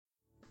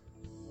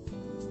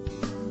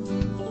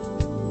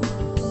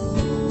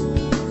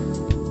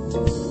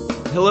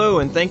Hello,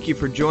 and thank you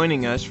for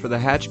joining us for the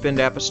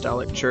Hatchbend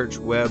Apostolic Church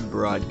web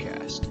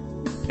broadcast.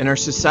 In our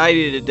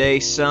society today,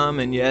 some,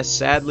 and yes,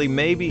 sadly,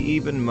 maybe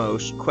even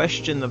most,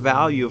 question the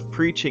value of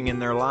preaching in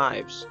their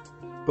lives.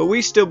 But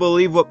we still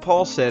believe what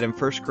Paul said in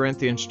 1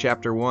 Corinthians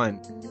chapter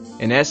 1.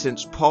 In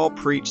essence, Paul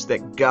preached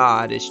that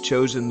God has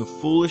chosen the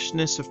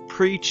foolishness of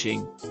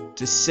preaching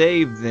to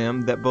save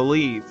them that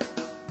believe.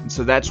 And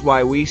so that's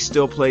why we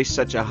still place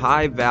such a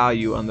high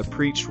value on the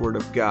preached word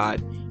of God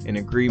in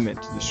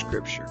agreement to the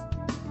Scripture.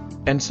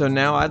 And so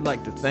now I'd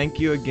like to thank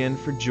you again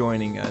for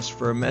joining us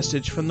for a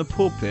message from the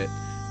pulpit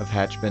of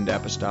Hatchbend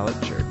Apostolic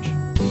Church.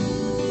 Hallelujah.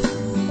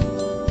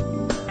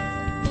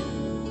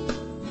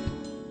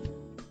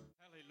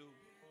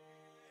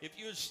 If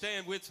you would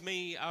stand with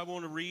me, I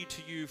want to read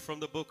to you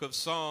from the book of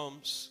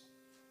Psalms.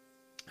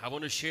 I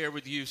want to share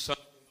with you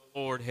something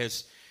the Lord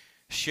has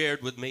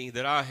shared with me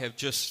that I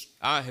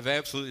have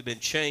absolutely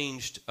been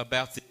changed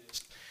about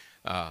this.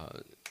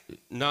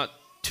 Not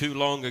too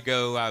long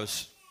ago, I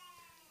was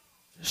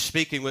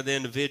speaking with an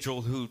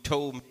individual who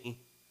told me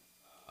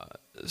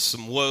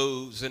some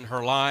woes in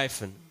her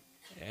life,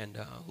 and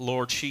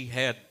Lord, she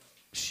had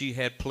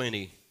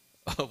plenty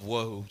of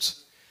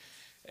woes,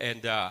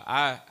 and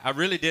I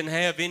really didn't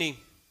have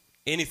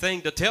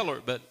anything to tell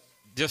her, but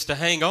just to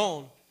hang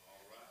on.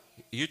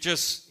 You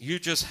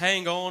just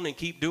hang on and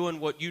keep doing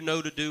what you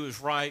know to do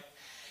is right,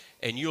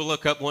 and you'll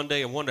look up one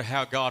day and wonder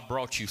how God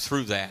brought you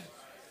through that.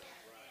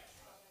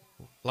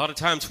 A lot of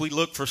times we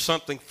look for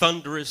something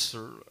thunderous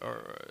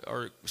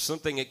or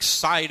something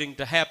exciting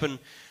to happen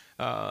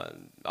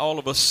all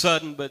of a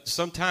sudden, but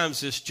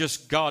sometimes it's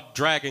just God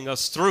dragging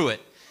us through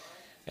it.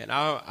 And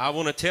I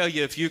want to tell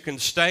you, if you can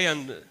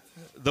stand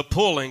the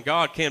pulling,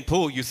 God can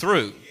pull you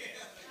through.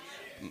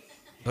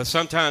 But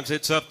sometimes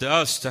it's up to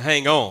us to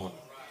hang on.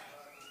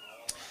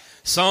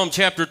 Psalm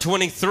chapter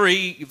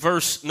 23,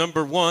 verse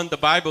number 1, the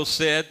Bible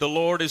said, "The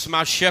Lord is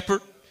my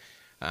shepherd,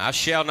 I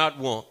shall not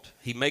want.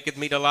 He maketh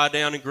me to lie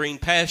down in green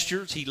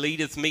pastures. He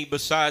leadeth me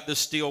beside the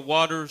still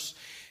waters.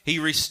 He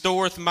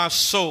restoreth my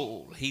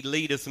soul. He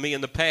leadeth me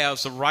in the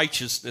paths of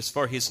righteousness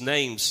for his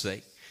name's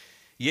sake.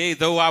 Yea,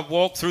 though I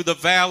walk through the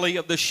valley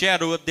of the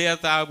shadow of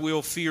death, I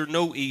will fear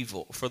no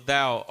evil, for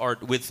thou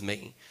art with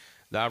me.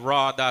 Thy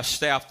rod, thy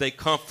staff, they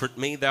comfort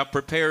me. Thou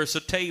preparest a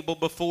table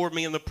before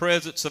me in the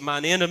presence of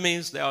mine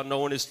enemies. Thou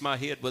anointest my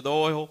head with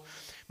oil.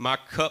 My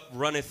cup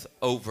runneth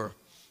over.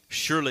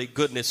 Surely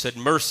goodness and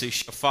mercy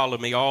shall follow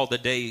me all the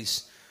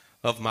days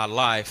of my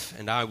life,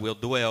 and I will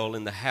dwell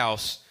in the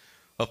house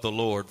of the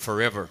Lord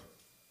forever."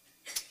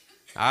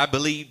 I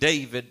believe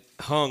David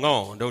hung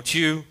on, don't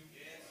you?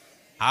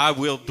 I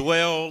will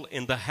dwell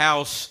in the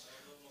house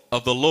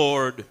of the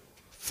Lord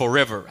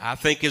forever. I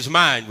think his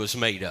mind was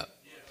made up.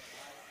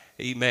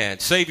 Amen.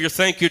 Savior,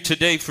 thank you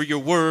today for your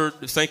word.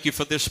 Thank you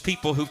for this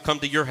people who've come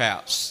to your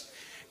house.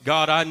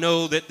 God, I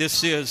know that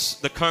this is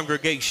the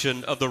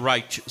congregation of the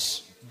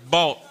righteous,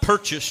 bought,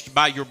 purchased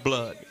by your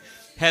blood,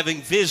 having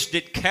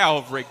visited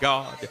Calvary,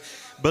 God.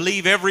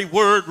 Believe every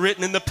word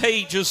written in the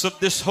pages of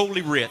this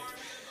holy writ.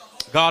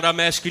 God,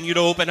 I'm asking you to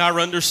open our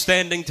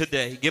understanding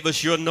today. Give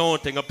us your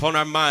anointing upon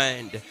our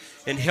mind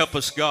and help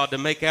us, God, to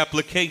make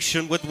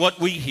application with what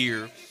we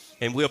hear.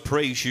 And we'll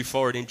praise you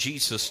for it in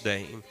Jesus'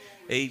 name.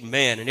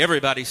 Amen. And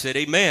everybody said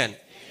amen. Amen.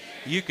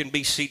 You can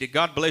be seated.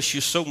 God bless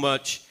you so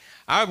much.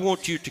 I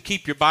want you to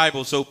keep your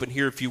Bibles open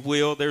here, if you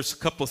will. There's a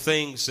couple of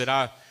things that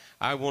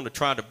I want to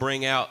try to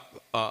bring out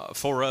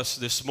for us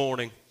this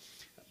morning.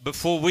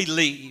 Before we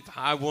leave,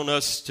 I want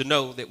us to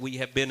know that we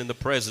have been in the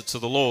presence of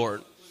the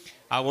Lord.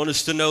 I want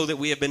us to know that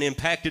we have been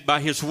impacted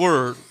by his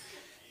word.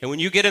 And when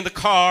you get in the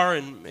car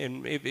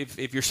and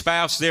if your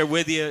spouse there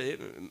with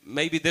you,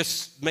 maybe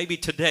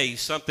today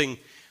something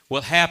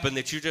will happen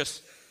that you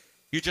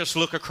just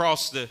look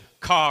across the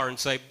car and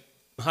say,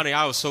 "Honey,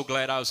 I was so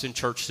glad I was in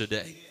church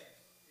today."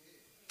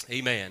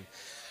 Amen.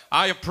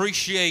 I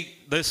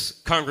appreciate this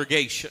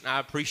congregation. I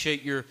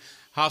appreciate your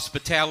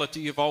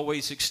hospitality. You've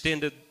always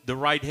extended the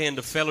right hand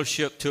of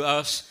fellowship to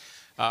us.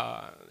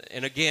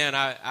 And again,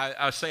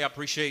 I say I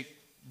appreciate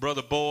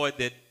Brother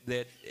Boyd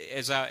that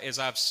as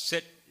I've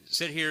sit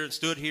here and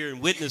stood here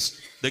and witnessed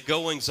the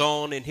goings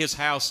on in his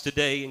house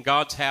today, in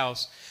God's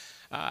house,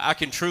 I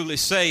can truly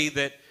say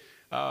that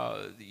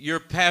your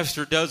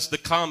pastor does the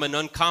common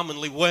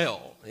uncommonly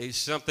well. It's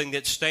something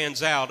that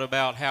stands out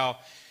about how.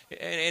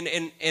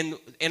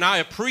 And I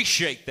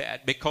appreciate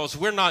that, because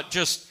we're not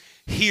just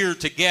here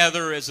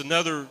together as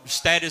another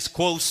status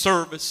quo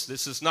service.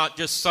 This is not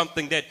just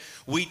something that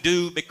we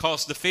do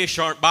because the fish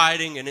aren't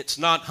biting and it's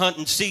not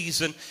hunting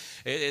season.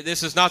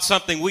 This is not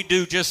something we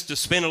do just to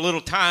spend a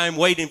little time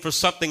waiting for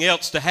something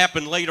else to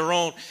happen later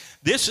on.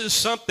 This is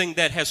something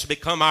that has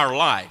become our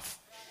life.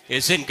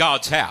 It's in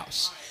God's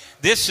house.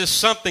 This is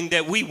something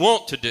that we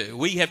want to do.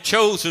 We have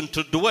chosen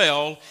to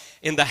dwell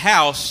in the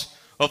house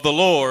of the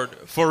Lord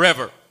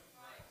forever.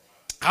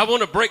 I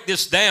want to break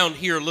this down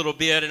here a little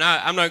bit, and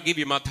I'm not going to give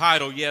you my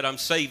title yet. I'm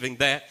saving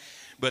that.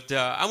 But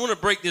I want to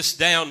break this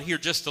down here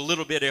just a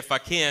little bit if I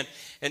can,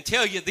 and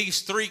tell you these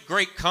three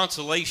great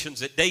consolations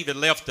that David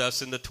left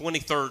us in the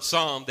 23rd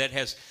Psalm that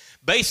has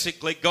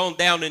basically gone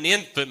down in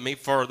infamy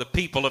for the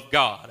people of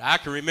God. I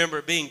can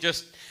remember being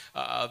just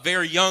a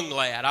very young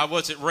lad. I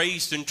wasn't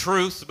raised in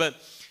truth, but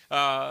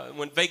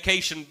when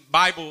Vacation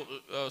Bible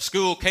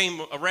School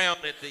came around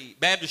at the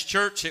Baptist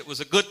church, it was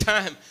a good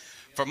time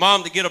for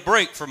Mom to get a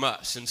break from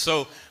us. And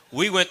so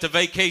we went to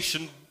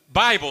Vacation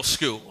Bible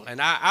School,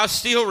 and I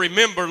still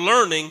remember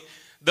learning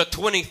the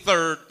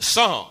 23rd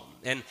Psalm.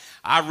 And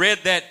I read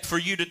that for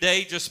you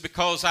today just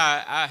because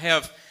I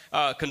have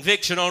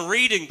conviction on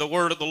reading the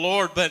Word of the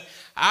Lord. But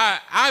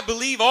I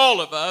believe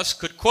all of us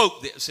could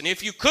quote this. And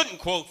if you couldn't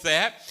quote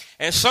that,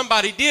 and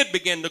somebody did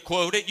begin to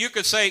quote it, you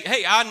could say,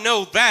 hey, I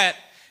know that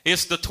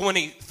is the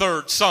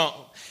 23rd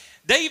Psalm.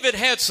 David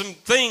had some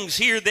things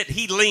here that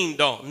he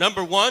leaned on.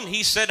 Number one,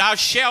 he said, I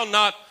shall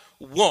not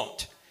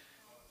want.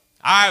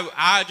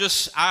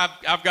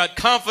 I've got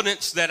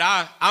confidence that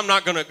I'm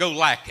not going to go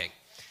lacking.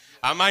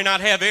 I might not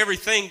have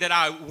everything that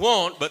I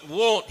want, but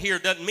want here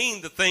doesn't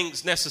mean the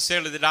things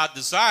necessarily that I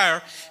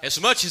desire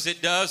as much as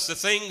it does the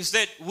things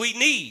that we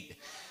need.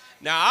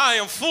 Now, I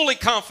am fully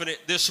confident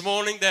this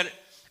morning that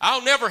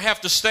I'll never have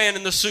to stand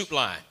in the soup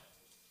line.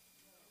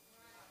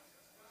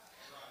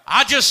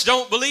 I just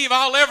don't believe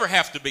I'll ever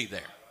have to be there.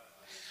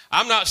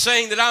 I'm not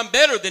saying that I'm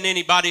better than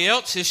anybody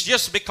else. It's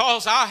just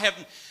because I have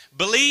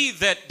believed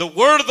that the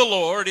word of the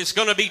Lord is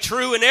going to be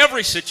true in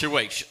every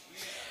situation.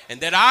 And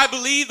that I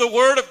believe the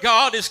Word of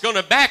God is going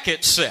to back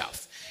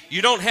itself.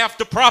 You don't have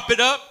to prop it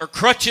up or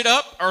crutch it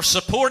up or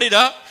support it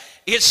up.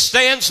 It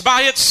stands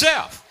by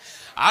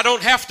itself. I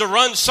don't have to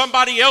run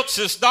somebody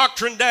else's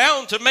doctrine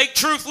down to make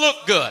truth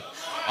look good.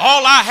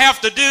 All I have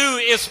to do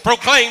is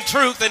proclaim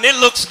truth, and it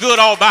looks good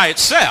all by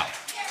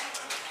itself.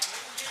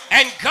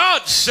 And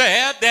God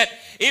said that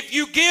if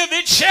you give,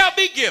 it shall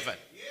be given.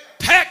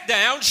 Packed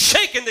down,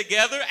 shaken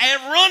together,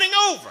 and running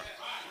over.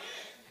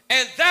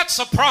 And that's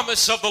a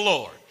promise of the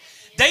Lord.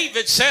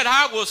 David said,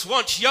 I was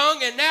once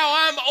young and now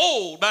I'm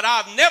old, but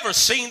I've never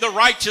seen the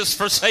righteous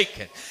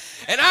forsaken.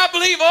 And I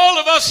believe all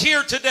of us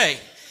here today,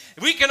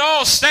 we can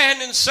all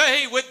stand and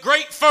say with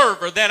great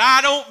fervor that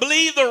I don't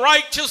believe the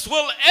righteous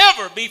will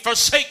ever be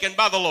forsaken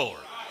by the Lord.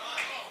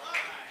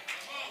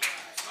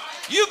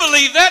 You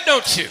believe that,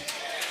 don't you?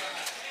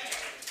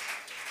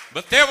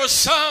 But there was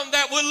some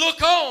that would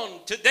look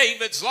on to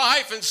David's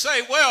life and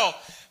say, well,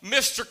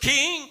 Mr.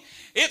 King,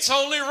 it's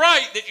only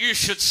right that you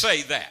should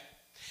say that.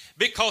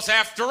 Because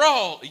after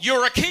all,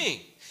 you're a king.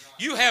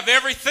 You have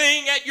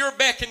everything at your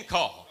beck and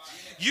call.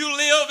 You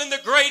live in the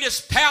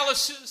greatest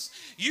palaces.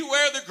 You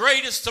wear the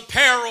greatest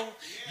apparel.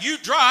 You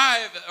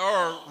drive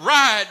or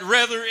ride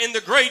rather in the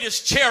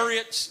greatest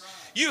chariots.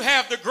 You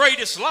have the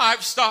greatest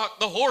livestock,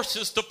 the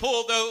horses to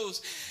pull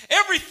those.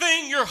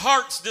 Everything your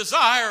heart's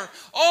desire,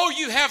 all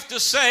you have to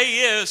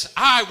say is,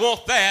 I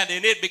want that,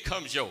 and it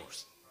becomes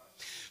yours.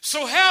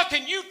 So how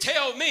can you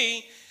tell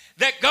me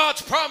that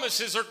God's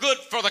promises are good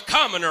for the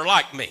commoner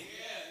like me?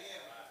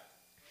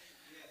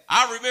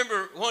 I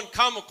remember one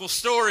comical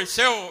story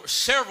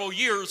several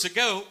years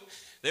ago.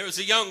 There was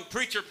a young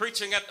preacher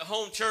preaching at the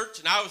home church,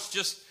 and I was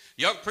just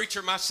a young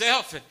preacher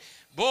myself. And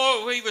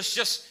boy, he was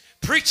just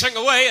preaching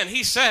away, and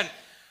he said,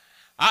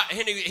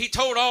 he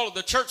told all of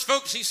the church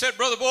folks, he said,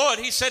 Brother Boyd,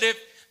 he said, if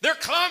they're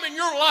climbing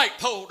your light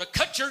pole to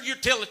cut your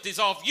utilities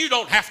off, you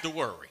don't have to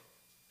worry.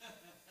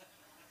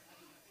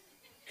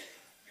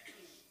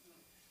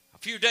 A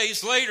few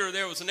days later,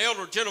 there was an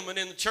elder gentleman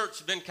in the church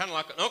who'd been kind of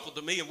like an uncle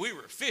to me, and we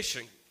were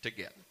fishing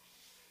together.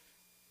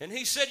 And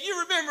he said,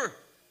 you remember,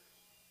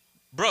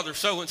 brother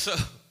so-and-so?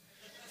 He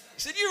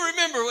said, you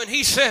remember when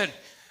he said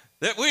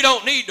that we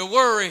don't need to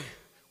worry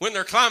when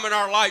they're climbing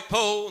our light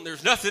pole and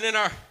there's nothing in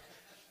our...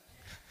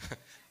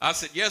 I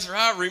said, yes, sir,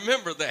 I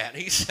remember that.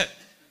 He said,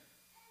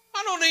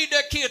 I don't need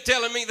that kid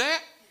telling me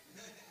that.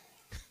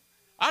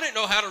 I didn't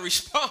know how to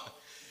respond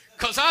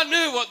because I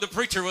knew what the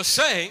preacher was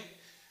saying.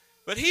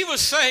 But he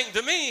was saying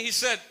to me, he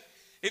said,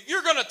 if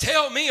you're going to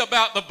tell me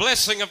about the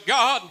blessing of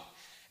God,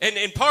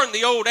 and pardon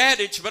the old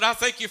adage, but I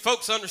think you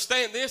folks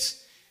understand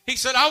this. He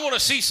said, I want to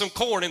see some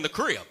corn in the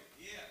crib.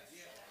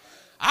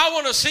 I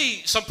want to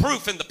see some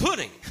proof in the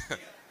pudding.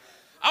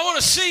 I want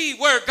to see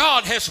where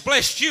God has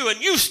blessed you and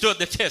you stood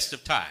the test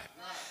of time.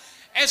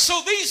 And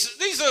so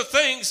these are the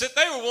things that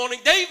they were wanting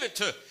David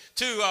to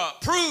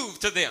prove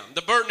to them.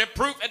 The burden of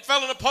proof had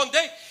fallen upon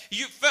David.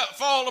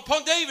 Fallen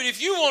upon David.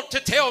 If you want to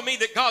tell me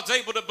that God's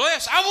able to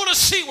bless, I want to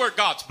see where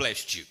God's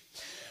blessed you.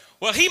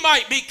 Well, he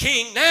might be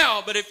king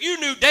now, but if you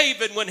knew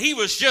David when he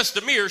was just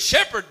a mere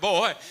shepherd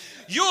boy,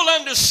 you'll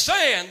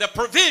understand the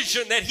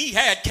provision that he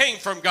had came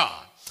from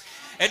God.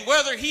 And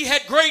whether he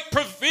had great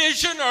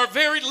provision or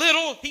very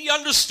little, he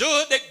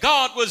understood that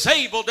God was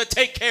able to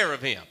take care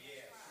of him.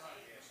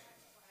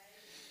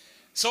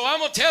 So I'm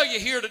going to tell you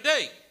here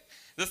today,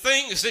 the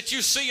things that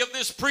you see of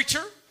this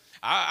preacher,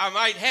 I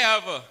might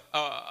have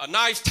a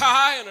nice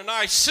tie and a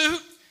nice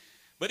suit,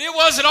 but it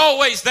wasn't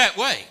always that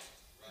way.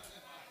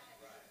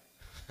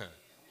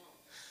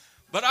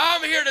 But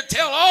I'm here to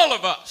tell all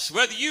of us,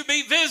 whether you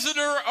be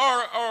visitor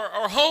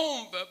or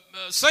home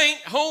saint,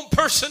 home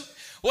person,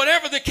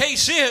 whatever the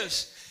case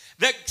is,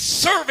 that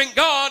serving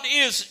God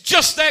is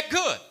just that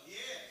good.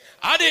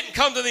 I didn't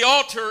come to the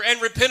altar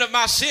and repent of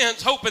my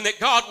sins hoping that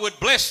God would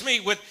bless me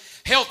with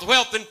health,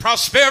 wealth, and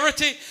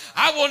prosperity.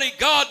 I wanted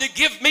God to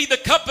give me the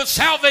cup of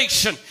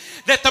salvation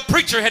that the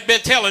preacher had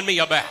been telling me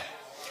about.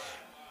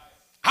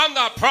 I'm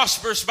not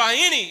prosperous by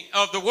any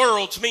of the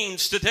world's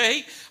means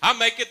today. I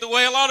make it the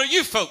way a lot of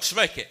you folks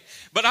make it.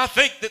 But I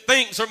think that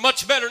things are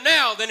much better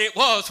now than it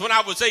was when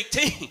I was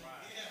 18.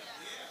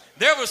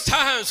 There was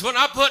times when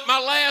I put my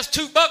last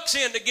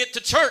 $2 in to get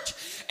to church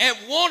and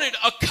wanted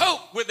a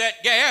Coke with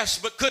that gas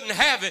but couldn't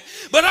have it.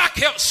 But I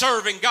kept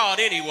serving God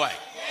anyway.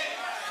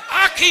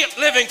 I kept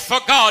living for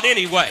God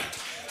anyway.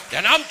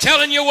 And I'm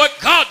telling you what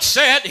God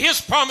said. His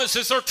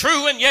promises are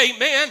true and yea,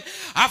 amen.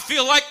 I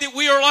feel like that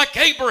we are like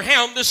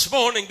Abraham this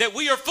morning, that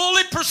we are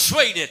fully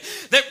persuaded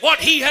that what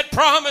he had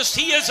promised,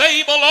 he is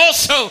able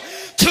also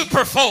to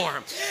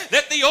perform.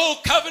 That the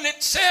old covenant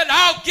said,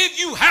 I'll give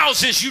you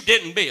houses you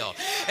didn't build,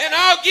 and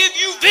I'll give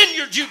you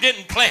vineyards you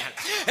didn't plant,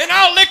 and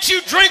I'll let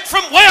you drink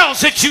from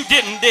wells that you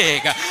didn't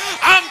dig.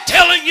 I'm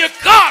telling you,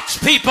 God's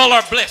people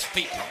are blessed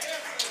people.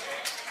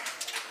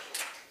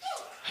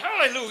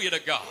 Hallelujah to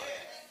God.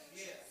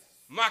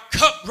 My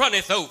cup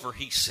runneth over,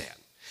 he said.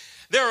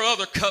 There are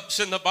other cups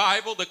in the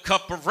Bible, the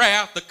cup of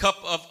wrath, the cup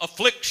of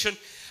affliction,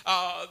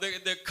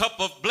 the cup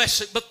of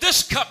blessing. But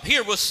this cup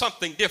here was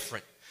something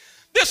different.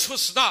 This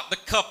was not the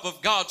cup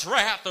of God's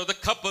wrath or the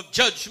cup of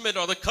judgment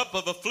or the cup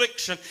of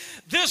affliction.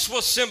 This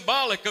was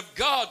symbolic of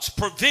God's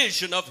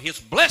provision of his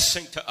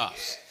blessing to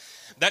us.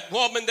 That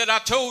woman that I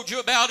told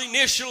you about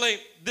initially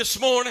this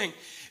morning,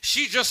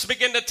 she just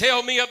began to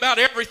tell me about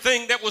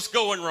everything that was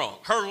going wrong.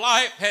 Her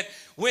life had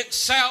went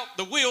south.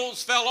 The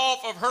wheels fell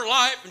off of her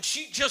life, and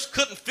she just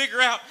couldn't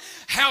figure out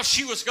how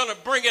she was going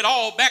to bring it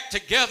all back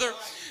together.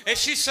 And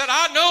she said,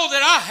 I know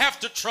that I have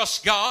to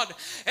trust God,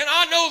 and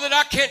I know that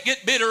I can't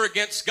get bitter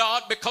against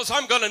God because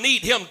I'm going to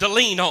need him to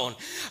lean on.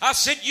 I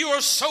said, you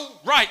are so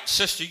right,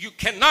 sister. You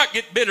cannot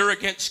get bitter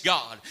against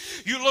God.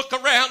 You look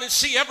around and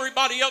see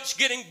everybody else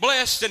getting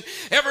blessed and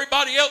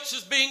everybody else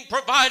is being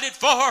provided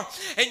for,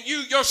 and you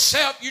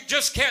yourself, you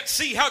just can't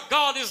see how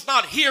God is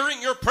not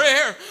hearing your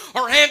prayer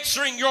or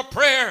answering your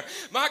prayer.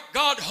 My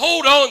God,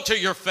 hold on to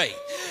your faith.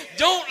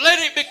 Don't let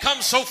it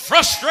become so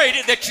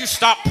frustrated that you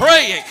stop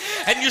praying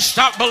and you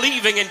stop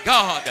believing in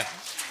God.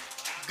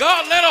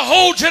 God let a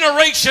whole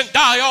generation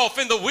die off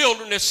in the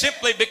wilderness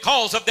simply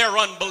because of their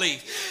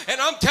unbelief.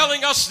 And I'm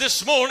telling us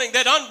this morning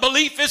that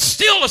unbelief is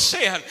still a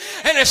sin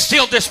and it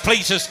still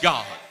displeases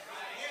God.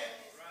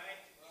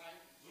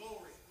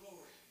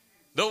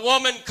 The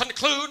woman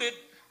concluded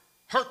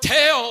her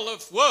tale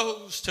of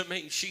woes to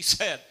me. She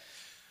said,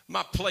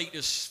 my plate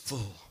is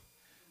full.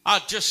 I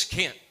just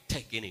can't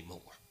take any more.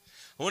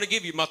 I want to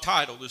give you my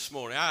title this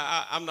morning.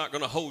 I'm not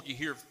going to hold you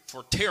here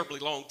for a terribly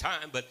long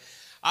time, but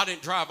I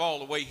didn't drive all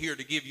the way here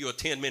to give you a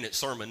 10-minute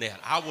sermonette.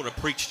 I want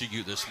to preach to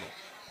you this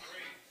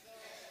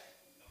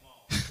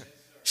morning.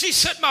 She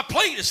said, my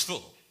plate is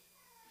full.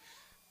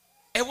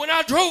 And when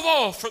I drove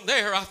off from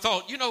there, I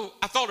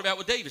thought about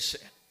what David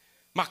said.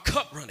 My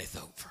cup runneth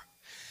over.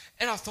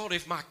 And I thought,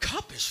 if my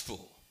cup is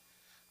full,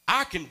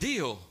 I can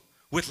deal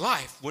with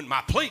life when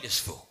my plate is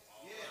full.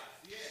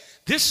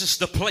 This is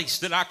the place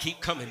that I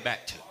keep coming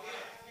back to.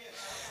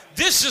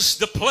 This is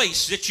the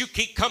place that you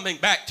keep coming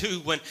back to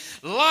when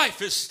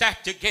life is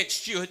stacked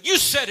against you. And you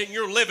sit in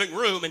your living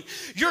room and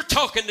you're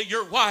talking to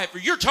your wife or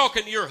you're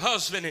talking to your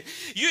husband, and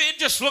it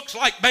just looks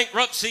like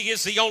bankruptcy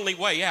is the only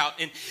way out.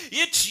 And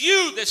it's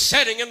you that's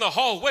sitting in the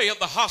hallway of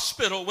the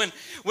hospital when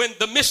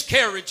the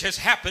miscarriage has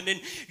happened and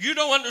you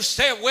don't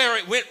understand where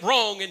it went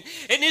wrong. And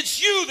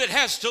it's you that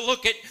has to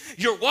look at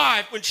your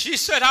wife when she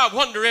said, I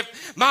wonder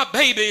if my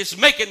baby is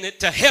making it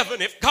to heaven,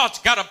 if God's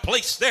got a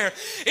place there.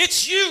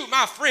 It's you,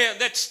 my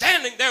friend, that's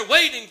standing there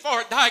waiting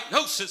for a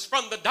diagnosis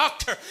from the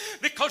doctor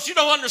because you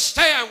don't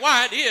understand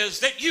why it is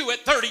that you at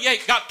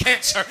 38 got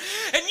cancer,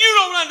 and you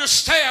don't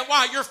understand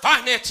why your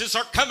finances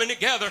are coming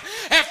together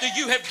after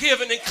you have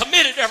given and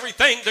committed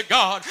everything to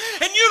God,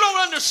 and you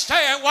don't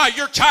understand why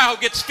your child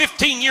gets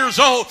 15 years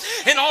old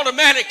and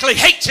automatically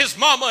hates his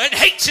mama and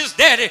hates his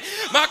daddy.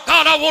 My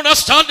God, I want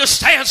us to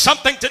understand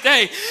something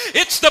today.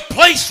 It's the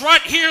place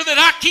right here that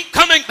I keep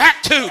coming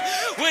back to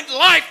when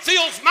life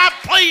fills my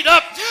plate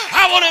up.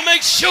 I want to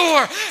make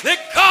sure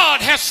that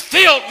God has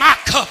filled my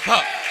cup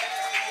up.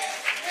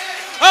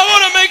 I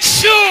want to make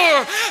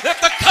sure that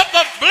the cup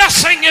of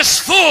blessing is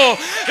full,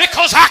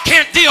 because I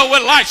can't deal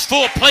with life's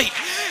full plate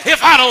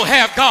if I don't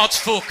have God's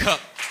full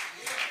cup.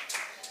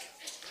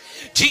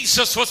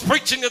 Jesus was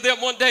preaching to them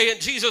one day,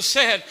 and Jesus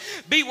said,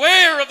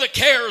 beware of the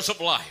cares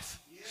of life.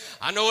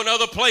 I know in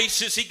other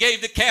places he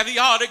gave the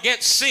caveat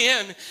against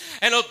sin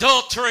and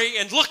adultery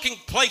and looking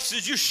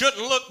places you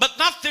shouldn't look, but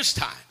not this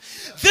time.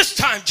 This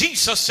time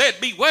Jesus said,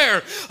 beware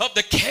of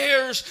the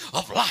cares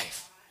of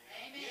life.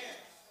 Amen.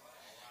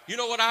 You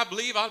know what I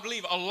believe? I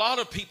believe a lot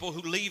of people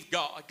who leave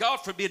God, God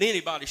forbid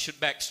anybody should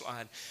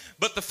backslide,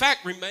 but the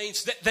fact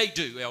remains that they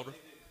do, elder.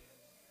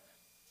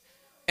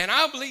 And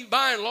I believe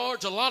by and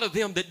large a lot of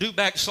them that do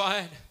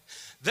backslide,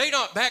 they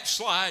don't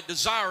backslide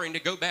desiring to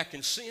go back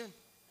and sin.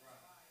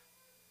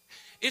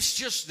 It's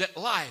just that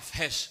life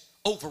has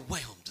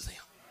overwhelmed them.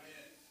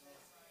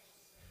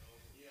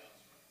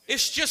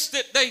 It's just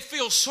that they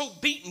feel so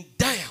beaten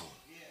down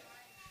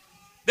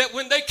that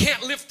when they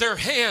can't lift their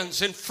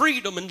hands in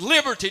freedom and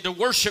liberty to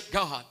worship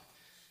God,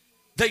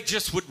 they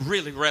just would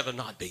really rather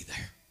not be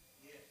there.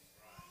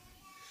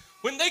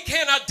 When they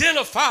can't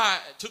identify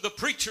to the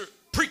preacher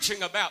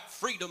preaching about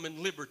freedom and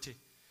liberty,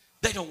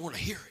 they don't want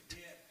to hear it.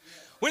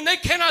 When they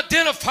can't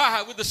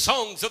identify with the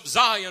songs of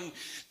Zion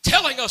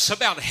telling us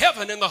about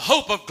heaven and the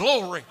hope of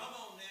glory,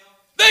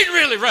 they'd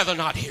really rather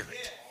not hear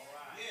it.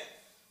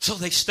 So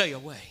they stay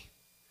away.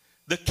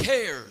 The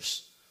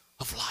cares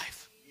of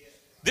life.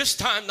 This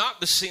time not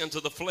the sins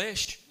of the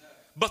flesh,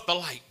 but the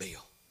light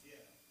bill.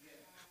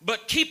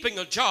 But keeping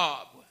a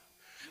job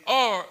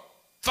or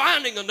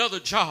finding another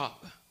job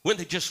when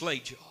they just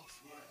laid you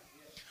off.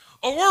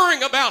 Or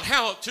worrying about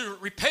how to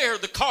repair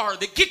the car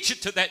that gets you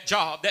to that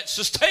job, that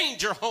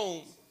sustains your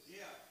home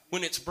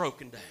when it's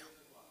broken down.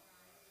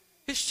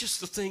 It's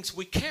just the things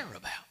we care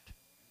about.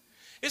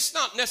 It's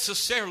not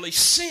necessarily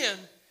sin.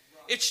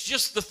 It's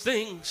just the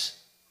things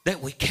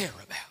that we care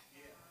about.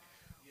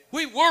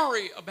 We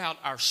worry about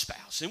our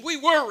spouse, and we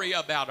worry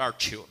about our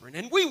children,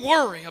 and we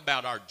worry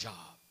about our job.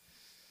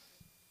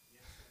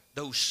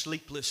 Those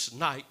sleepless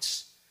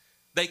nights,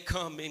 they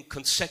come in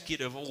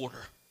consecutive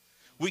order.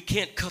 We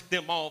can't cut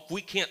them off.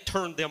 We can't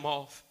turn them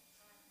off.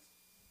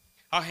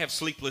 I have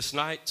sleepless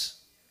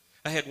nights.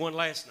 I had one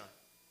last night.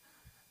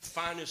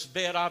 Finest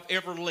bed I've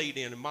ever laid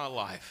in my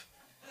life.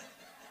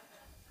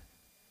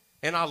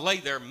 And I lay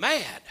there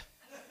mad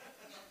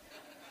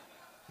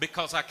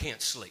because I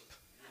can't sleep.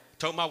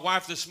 Told my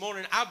wife this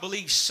morning, I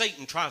believe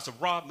Satan tries to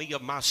rob me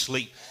of my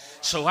sleep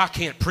so I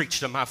can't preach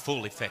to my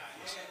full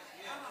effectiveness.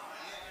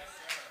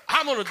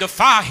 I'm going to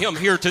defy him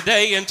here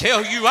today and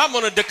tell you I'm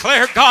going to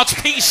declare God's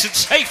peace and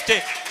safety.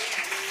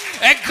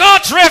 And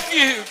God's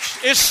refuge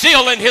is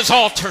still in his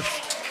altar.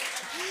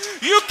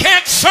 You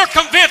can't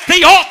circumvent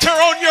the altar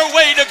on your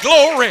way to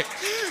glory.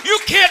 You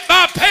can't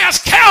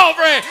bypass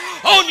Calvary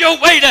on your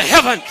way to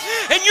heaven.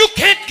 And you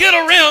can't get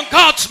around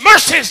God's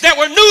mercies that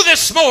were new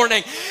this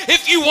morning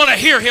if you want to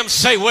hear him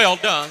say, well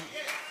done.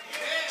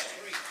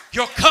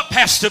 Your cup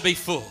has to be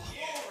full.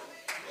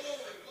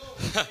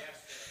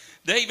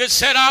 David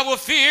said, I will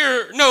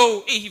fear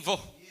no evil.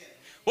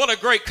 What a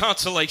great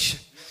consolation.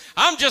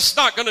 I'm just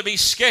not going to be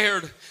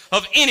scared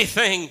of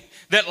anything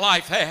that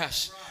life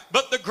has.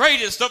 But the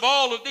greatest of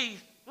all of these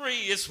three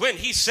is when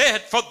he said,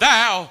 for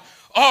thou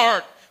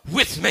art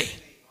with me.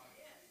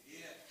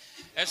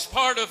 As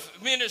part of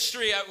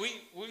ministry,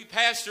 we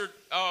pastored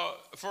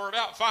for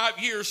about 5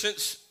 years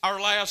since our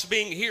last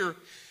being here.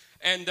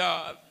 And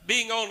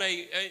being on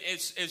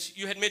as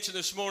you had mentioned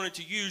this morning,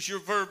 to use your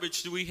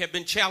verbiage, we have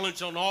been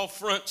challenged on all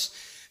fronts.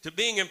 To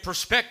being in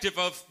perspective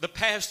of the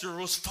pastor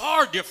was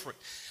far different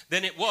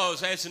than it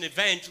was as an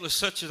evangelist,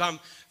 such as I'm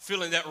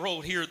filling that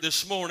role here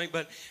this morning.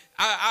 But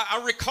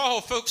I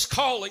recall folks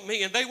calling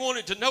me and they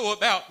wanted to know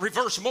about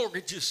reverse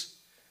mortgages.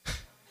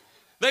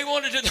 They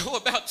wanted to know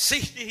about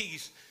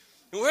CDs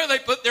and where they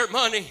put their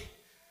money.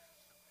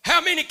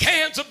 How many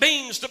cans of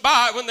beans to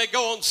buy when they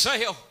go on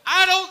sale.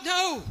 I don't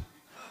know.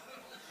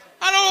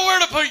 I don't know where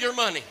to put your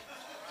money.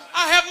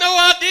 I have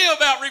no idea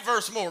about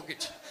reverse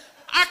mortgage.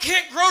 I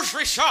can't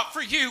grocery shop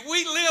for you.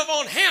 We live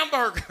on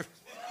hamburgers.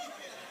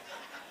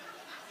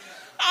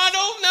 I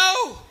don't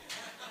know.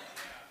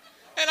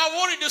 And I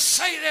wanted to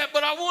say that,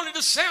 but I wanted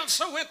to sound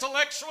so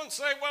intellectual and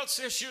say, well,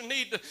 sis, you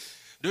need to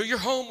do your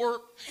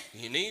homework.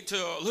 You need to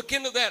look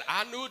into that.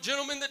 I knew a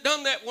gentleman that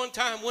done that one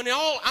time.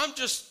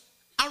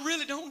 I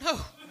really don't know.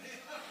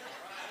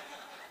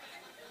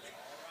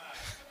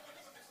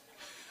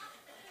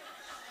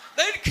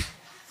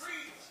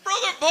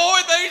 Brother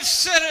Boyd, they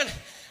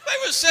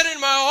would sit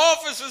in my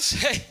office and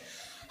say,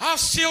 I've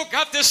still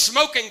got this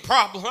smoking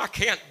problem I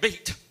can't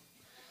beat.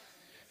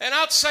 And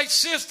I'd say,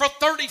 sis, for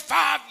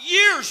 35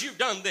 years you've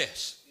done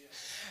this.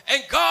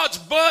 And God's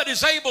blood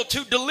is able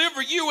to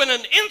deliver you in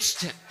an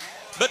instant.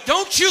 But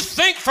don't you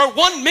think for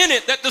 1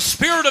 minute that the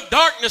spirit of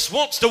darkness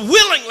wants to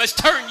willingly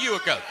turn you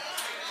ago.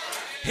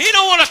 He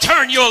don't want to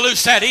turn you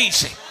loose that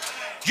easy.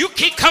 You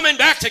keep coming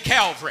back to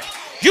Calvary.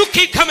 You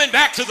keep coming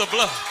back to the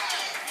blood.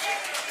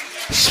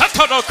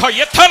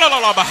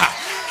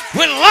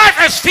 When life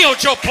has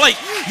filled your plate,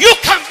 you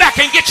come back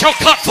and get your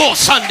cup full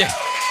Sunday.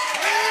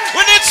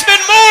 When it's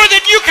been more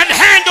than you can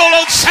handle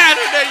on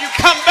Saturday, you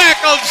come back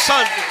on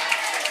Sunday.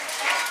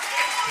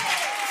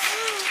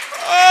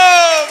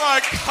 Oh my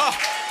God.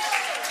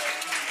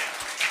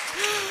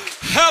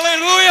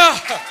 Hallelujah.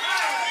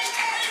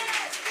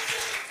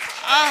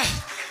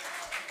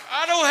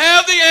 I don't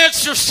have the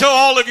answers to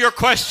all of your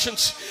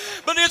questions,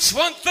 but it's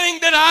one thing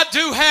that I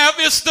do have.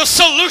 It's the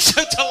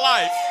solution to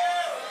life.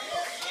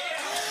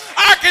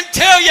 I can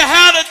tell you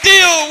how to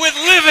deal with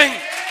living.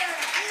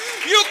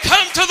 You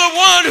come to the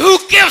one who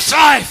gives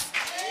life.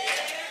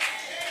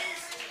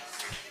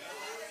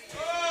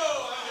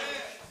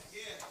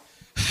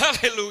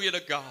 Hallelujah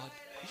to God.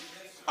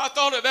 I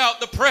thought about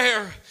the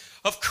prayer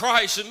of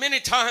Christ. And many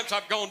times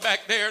I've gone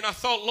back there and I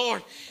thought,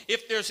 Lord,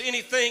 if there's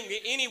anything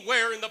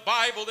anywhere in the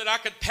Bible that I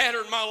could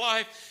pattern my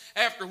life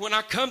after when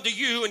I come to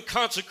you in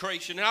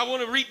consecration, and I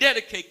want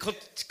to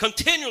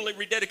continually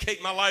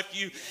rededicate my life to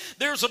you,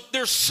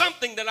 there's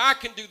something that I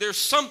can do. There's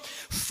some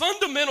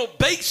fundamental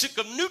basic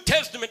of New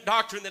Testament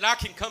doctrine that I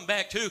can come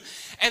back to.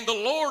 And the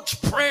Lord's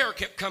Prayer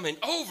kept coming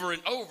over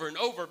and over and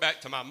over back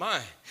to my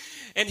mind.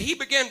 And he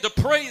began to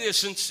pray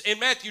this in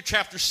Matthew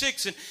chapter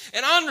 6. And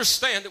I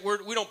understand that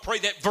we don't pray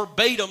that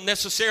verbatim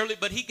necessarily,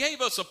 but he gave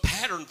us a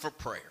pattern for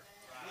prayer.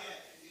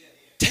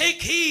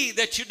 Take heed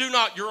that you do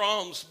not your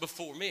alms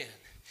before men.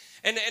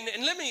 And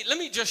let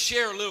me just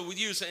share a little with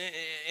you,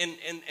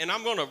 and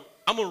I'm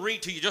gonna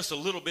read to you just a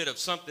little bit of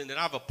something that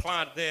I've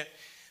applied to that.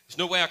 There's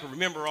no way I can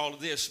remember all of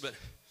this, but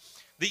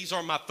these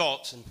are my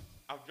thoughts, and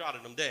I've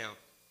jotted them down.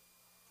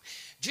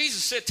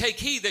 Jesus said, "Take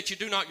heed that you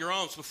do not your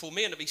alms before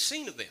men to be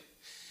seen of them."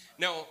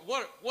 Now,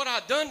 what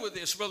I've done with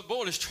this, Brother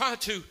Boyd, is try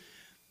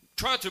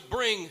to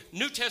bring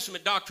New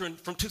Testament doctrine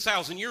from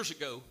 2,000 years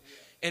ago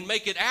and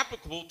make it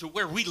applicable to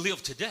where we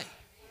live today.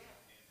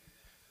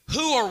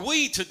 Who are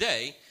we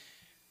today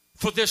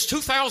for this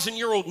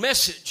 2,000-year-old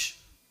message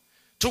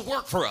to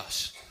work for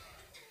us?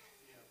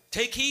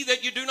 Take heed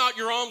that you do not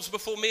your alms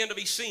before men to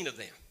be seen of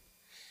them.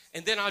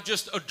 And then I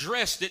just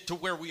addressed it to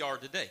where we are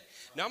today.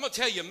 Now, I'm going to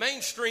tell you,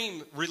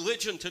 mainstream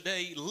religion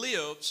today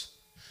lives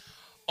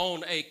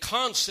on a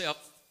concept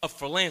of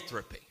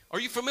philanthropy. Are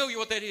you familiar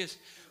with what that is?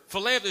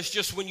 Philanthropy is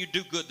just when you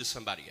do good to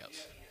somebody else.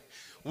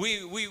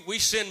 We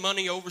send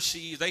money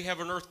overseas. They have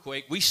an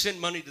earthquake. We send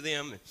money to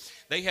them.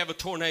 They have a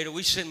tornado.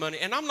 We send money.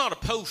 And I'm not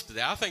opposed to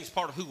that. I think it's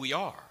part of who we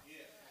are.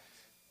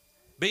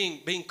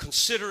 Being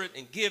considerate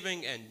and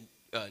giving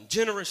and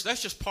generous,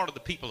 that's just part of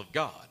the people of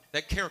God.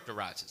 That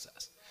characterizes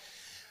us.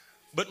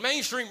 But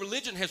mainstream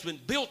religion has been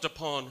built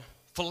upon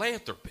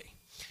philanthropy.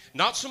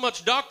 Not so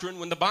much doctrine,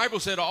 when the Bible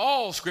said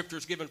all Scripture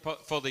is given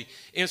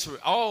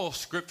all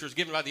Scripture is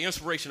given by the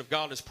inspiration of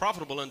God is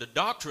profitable unto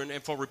doctrine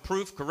and for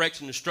reproof,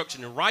 correction,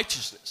 instruction, and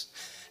righteousness,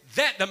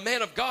 that the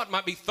man of God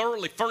might be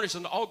thoroughly furnished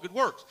unto all good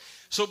works.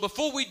 So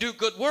before we do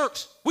good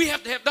works, we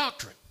have to have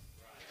doctrine.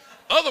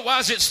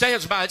 Otherwise, it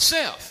stands by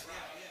itself.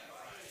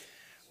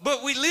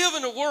 But we live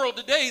in a world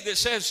today that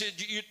says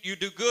you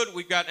do good.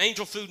 We've got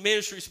Angel Food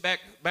Ministries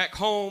back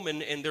home,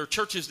 and there are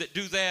churches that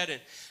do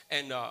that.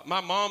 And my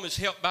mom is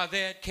helped by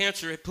that.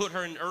 Cancer had put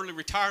her in early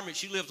retirement.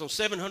 She lives on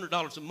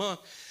 $700 a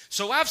month.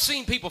 So I've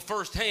seen people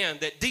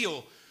firsthand that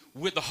deal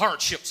with the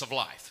hardships of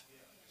life.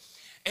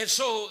 And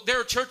so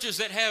there are churches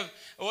that have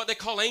what they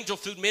call Angel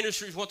Food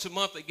Ministries. Once a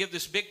month, they give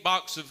this big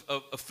box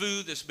of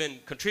food that's been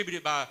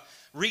contributed by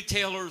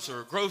retailers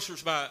or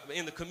grocers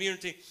in the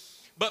community.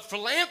 But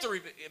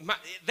philanthropy,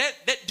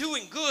 that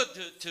doing good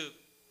to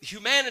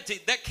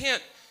humanity, that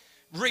can't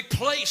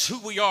replace who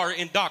we are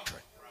in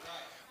doctrine.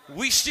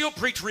 We still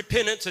preach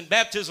repentance and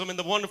baptism in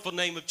the wonderful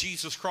name of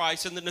Jesus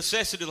Christ and the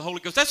necessity of the Holy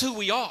Ghost. That's who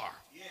we are.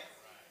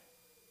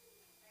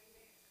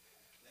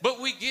 But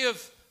we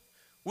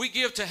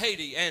give to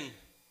Haiti and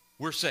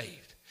we're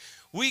saved.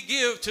 We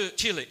give to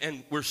Chile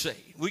and we're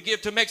saved. We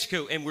give to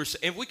Mexico and we're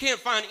saved. And we can't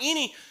find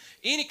any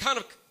kind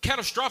of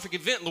catastrophic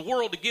event in the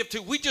world to give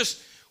to. We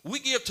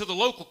give to the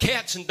local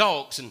cats and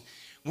dogs, and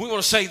we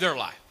want to save their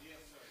life.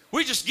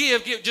 We just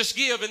give,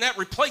 and that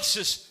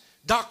replaces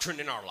doctrine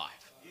in our life.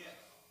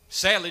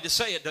 Sadly to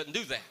say, it doesn't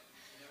do that.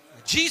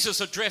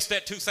 Jesus addressed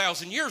that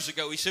 2,000 years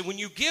ago. He said, when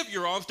you give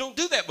your alms, don't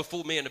do that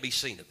before men to be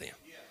seen of them.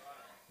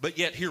 But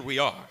yet here we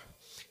are.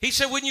 He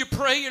said, when you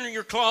pray in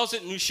your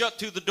closet and you shut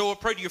to the door,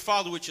 pray to your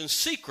Father which is in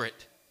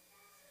secret.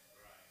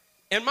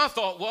 And my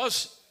thought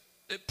was,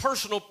 that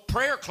personal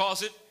prayer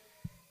closet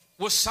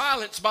was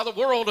silenced by the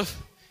world of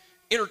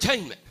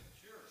entertainment.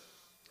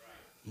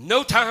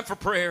 No time for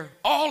prayer,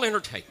 all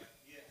entertainment.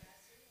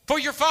 For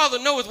your Father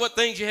knoweth what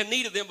things you have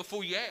need of them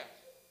before you ask.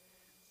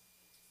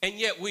 And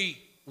yet we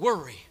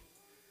worry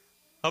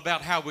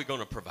about how we're going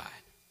to provide,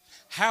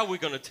 how we're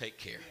going to take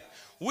care.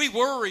 We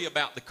worry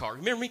about the car.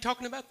 Remember me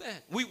talking about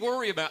that? We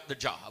worry about the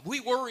job. We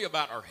worry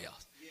about our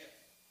health.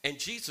 And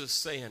Jesus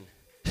saying,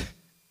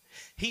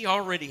 he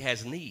already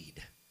has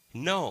need.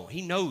 No,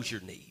 he knows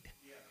your need.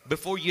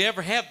 Before you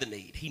ever have the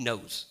need, he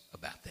knows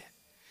about that.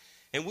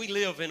 And we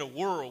live in a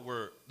world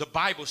where the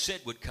Bible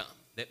said would come,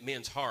 that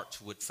men's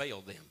hearts would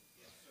fail them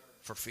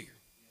for fear,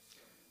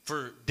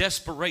 for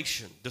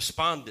desperation,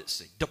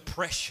 despondency,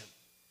 depression.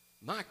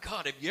 My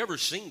God, have you ever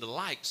seen the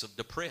likes of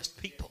depressed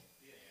people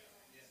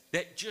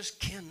that just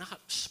cannot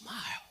smile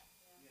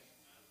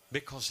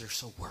because they're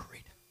so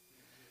worried?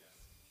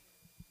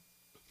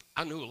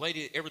 I knew a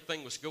lady,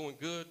 everything was going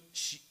good.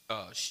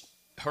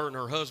 Her and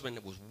her husband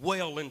was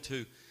well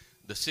into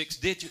the 6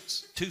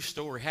 digits,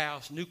 2-story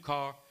house, new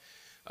car,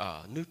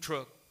 new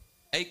truck,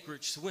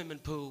 acreage, swimming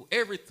pool,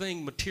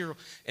 everything material.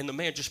 And the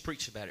man just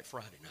preached about it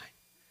Friday night.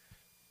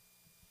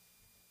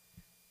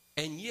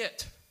 And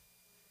yet,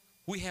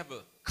 we have a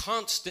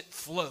constant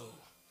flow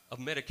of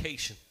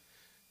medication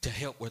to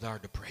help with our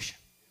depression.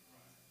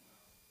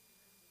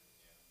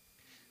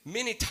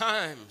 Many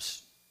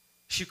times,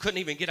 she couldn't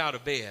even get out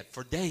of bed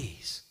for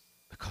days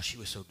because she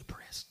was so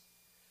depressed.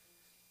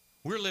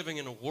 We're living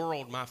in a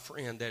world, my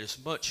friend, that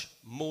is much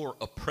more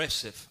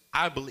oppressive,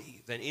 I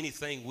believe, than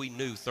anything we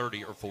knew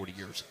 30 or 40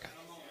 years ago.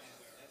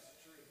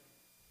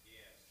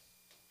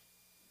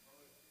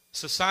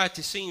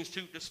 Society seems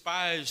to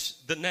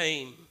despise the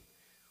name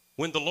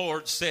when the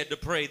Lord said to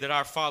pray that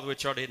our Father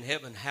which art in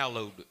heaven,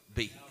 hallowed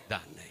be thy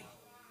name.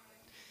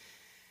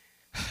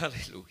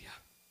 Hallelujah.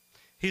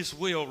 His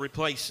will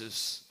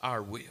replaces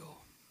our will.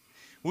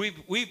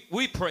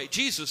 We pray.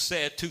 Jesus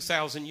said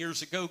 2,000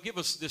 years ago, give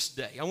us this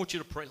day. I want you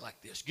to pray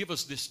like this. Give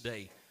us this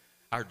day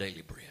our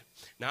daily bread.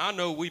 Now, I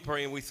know we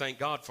pray and we thank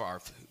God for our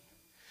food.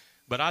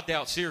 But I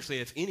doubt seriously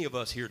if any of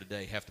us here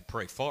today have to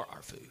pray for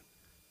our food.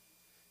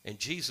 And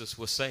Jesus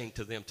was saying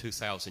to them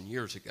 2,000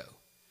 years ago,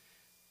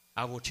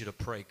 I want you to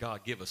pray,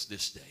 God, give us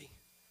this day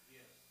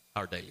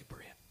our daily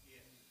bread.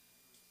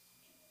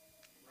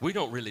 We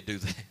don't really do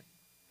that.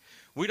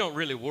 We don't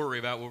really worry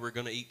about what we're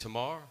going to eat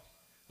tomorrow.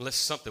 Unless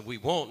it's something we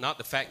want, not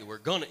the fact that we're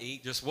going to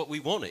eat, just what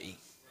we want to eat.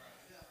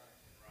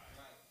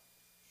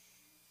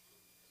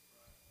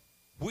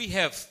 We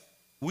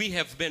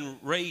have been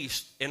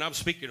raised, and I'm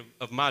speaking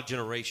of my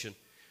generation,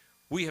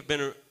 we have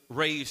been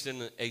raised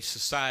in a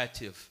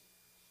society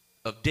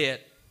of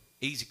debt,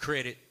 easy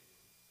credit,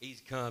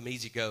 easy come,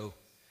 easy go.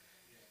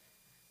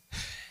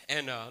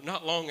 And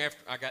not long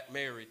after I got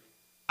married,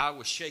 I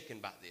was shaken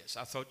by this.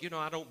 I thought,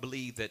 I don't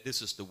believe that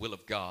this is the will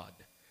of God,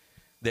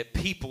 that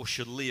people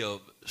should live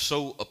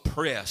so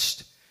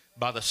oppressed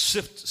by the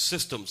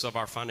systems of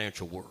our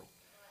financial world.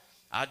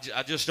 I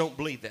just don't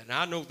believe that. And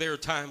I know there are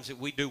times that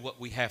we do what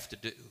we have to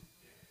do.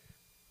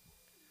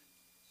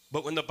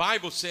 But when the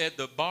Bible said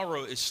the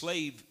borrower is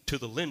slave to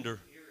the lender,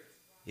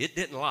 it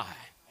didn't lie.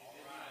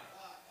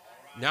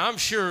 Now, I'm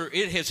sure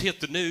it has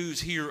hit the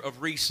news here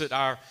of recent,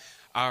 our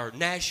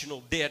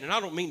national debt. And I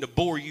don't mean to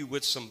bore you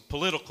with some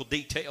political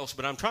details,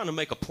 but I'm trying to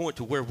make a point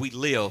to where we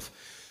live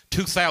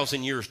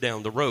 2,000 years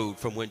down the road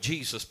from when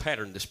Jesus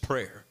patterned this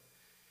prayer.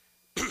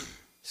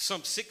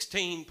 Some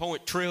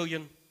 $16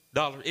 trillion.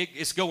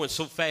 It's going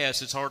so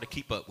fast it's hard to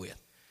keep up with.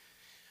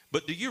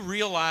 But do you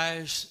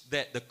realize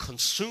that the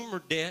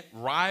consumer debt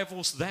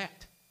rivals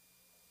that?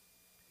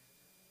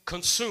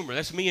 Consumer,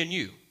 that's me and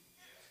you.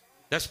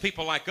 That's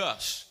people like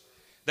us.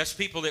 That's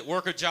people that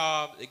work a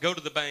job, that go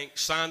to the bank,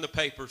 sign the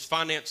papers,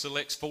 finance the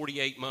next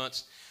 48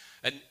 months.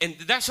 And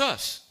that's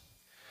us.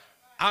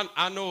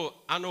 I know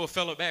a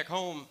fellow back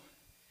home,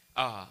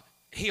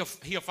 he'll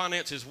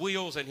finance his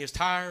wheels and his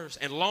tires,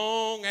 and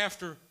long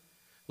after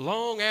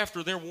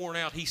they're worn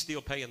out, he's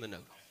still paying the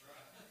note.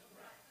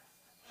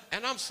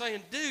 And I'm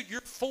saying, dude,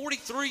 you're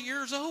 43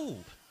 years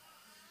old.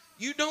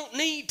 You don't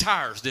need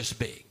tires this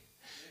big.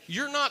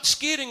 You're not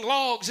skidding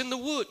logs in the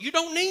wood. You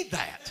don't need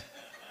that.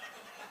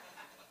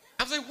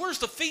 I'm saying, where's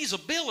the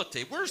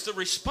feasibility? Where's the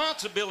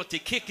responsibility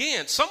kick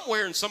in?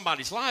 Somewhere in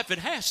somebody's life, it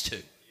has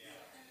to.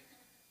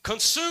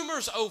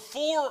 Consumers owe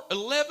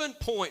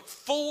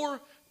 $11.4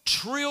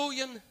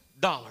 trillion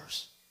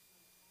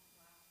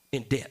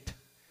in debt.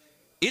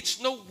 It's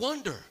no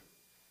wonder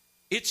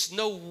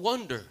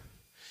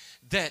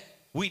that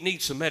we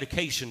need some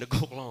medication to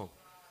go along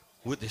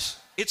with this.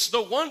 It's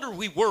no wonder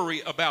we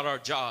worry about our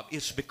job.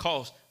 It's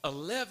because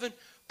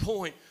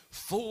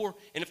 11.4,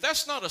 and if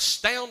that's not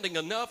astounding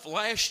enough,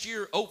 last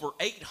year over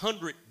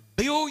 $800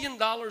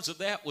 billion of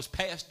that was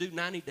past due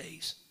 90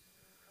 days.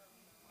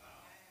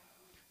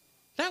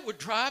 That would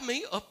drive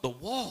me up the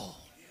wall.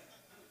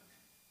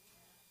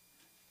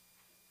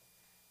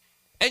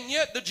 And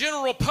yet the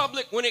general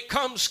public, when it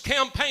comes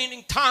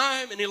campaigning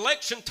time and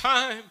election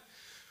time,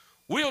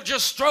 we'll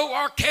just throw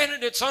our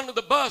candidates under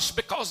the bus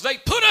because they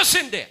put us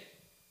in debt.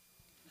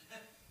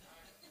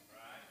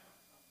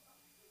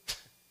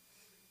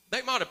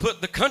 They might have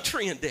put the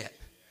country in debt,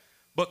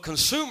 but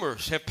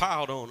consumers have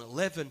piled on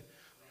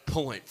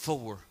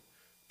 $11.4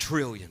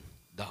 trillion.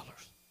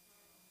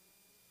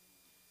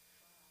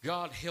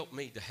 God help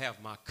me to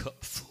have my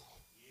cup full.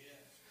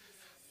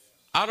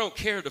 I don't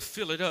care to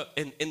fill it up.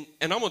 And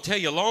I'm going to tell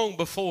you, long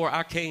before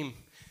I came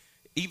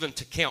even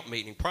to camp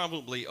meeting,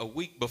 probably a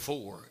week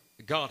before,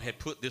 God had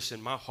put this in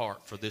my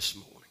heart for this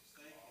morning.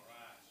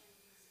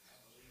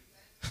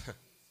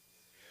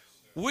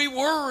 We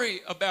worry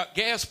about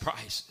gas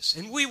prices,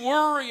 and we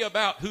worry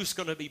about who's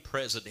going to be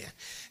president,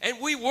 and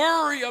we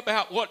worry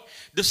about what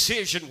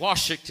decision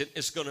Washington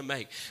is going to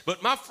make.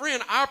 But my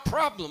friend, our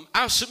problem,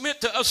 I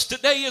submit to us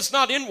today, is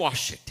not in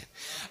Washington.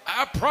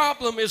 Our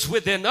problem is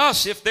within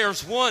us. If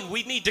there's one,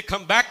 we need to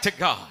come back to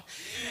God.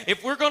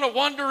 If we're going to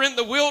wander in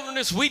the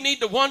wilderness, we need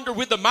to wander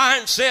with the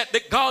mindset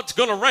that God's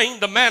going to rain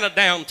the manna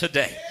down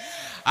today.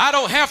 I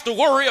don't have to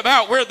worry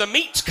about where the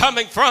meat's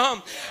coming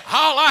from.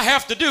 All I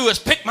have to do is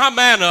pick my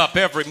manna up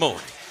every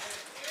morning.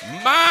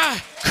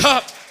 My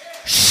cup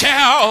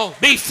shall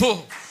be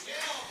full.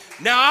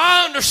 Now,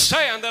 I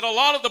understand that a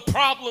lot of the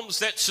problems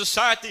that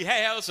society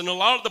has and a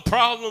lot of the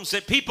problems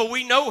that people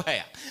we know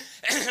have,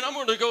 and I'm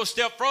going to go a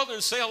step further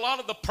and say a lot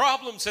of the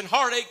problems and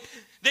heartache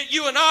that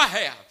you and I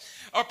have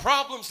are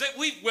problems that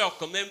we've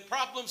welcomed and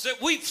problems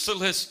that we've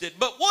solicited.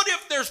 But what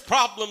if there's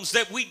problems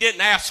that we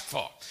didn't ask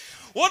for?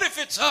 What if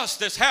it's us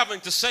that's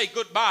having to say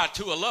goodbye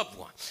to a loved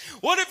one?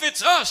 What if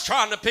it's us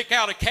trying to pick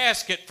out a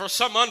casket for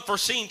some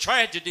unforeseen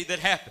tragedy that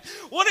happened?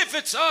 What if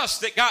it's us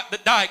that got the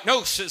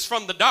diagnosis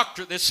from the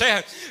doctor that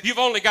said you've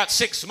only got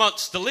 6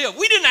 months to live?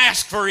 We didn't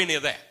ask for any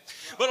of that.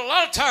 But a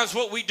lot of times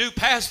what we do,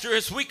 Pastor,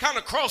 is we kind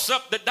of cross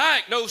up the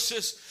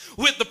diagnosis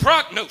with the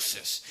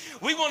prognosis.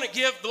 We want to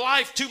give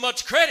life too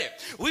much credit.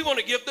 We want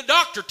to give the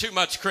doctor too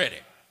much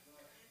credit.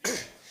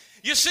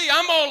 You see,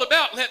 I'm all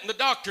about letting the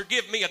doctor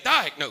give me a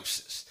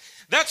diagnosis.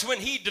 That's when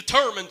he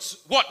determines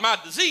what my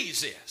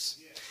disease is.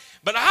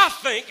 But I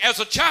think as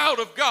a child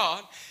of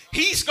God,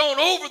 he's gone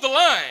over the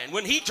line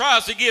when he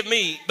tries to give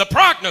me the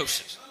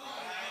prognosis.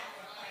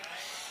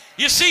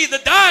 You see,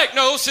 the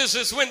diagnosis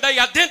is when they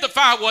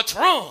identify what's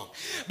wrong.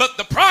 But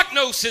the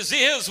prognosis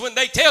is when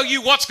they tell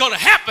you what's going to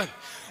happen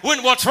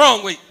when what's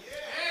wrong with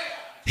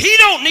you. He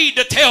don't need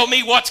to tell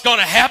me what's going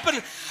to happen.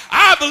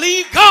 I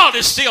believe God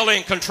is still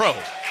in control.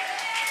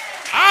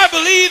 I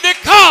believe that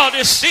God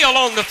is still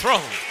on the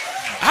throne.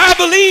 I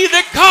believe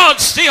that God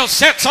still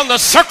sits on the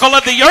circle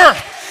of the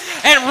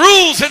earth and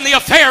rules in the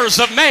affairs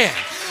of man.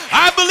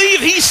 I believe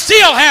he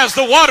still has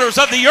the waters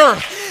of the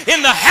earth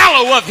in the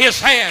hollow of his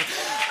hand.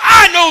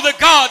 I know the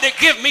God that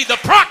give me the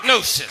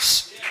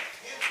prognosis.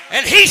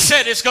 And he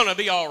said it's going to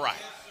be all right.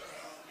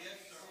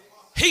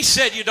 He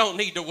said you don't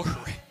need to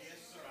worry.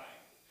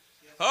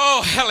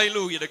 Oh,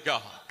 hallelujah to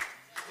God.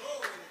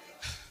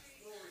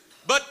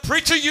 But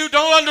preacher, you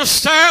don't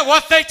understand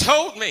what they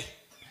told me.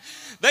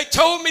 They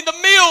told me the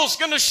mill's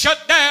going to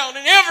shut down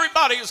and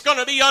everybody is going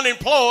to be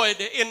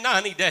unemployed in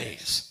 90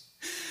 days.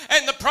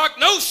 And the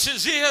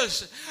prognosis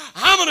is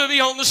I'm going to be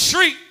on the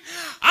street.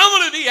 I'm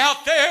going to be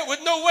out there with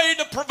no way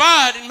to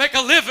provide and make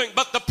a living.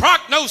 But the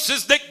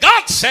prognosis that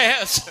God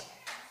says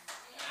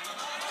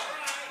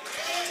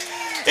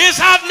is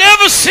I've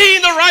never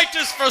seen the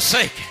righteous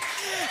forsaken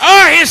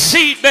or his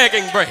seed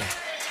begging bread.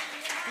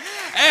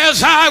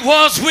 As I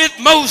was with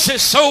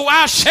Moses, so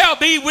I shall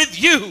be with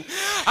you.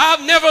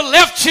 I've never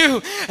left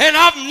you and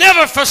I've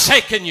never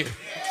forsaken you.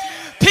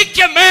 Pick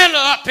your manna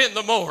up in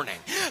the morning.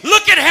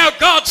 Look at how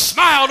God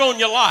smiled on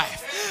your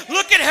life.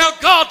 Look at how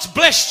God's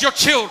blessed your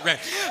children.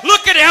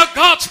 Look at how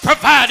God's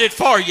provided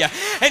for you.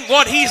 And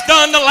what he's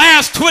done the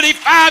last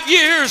 25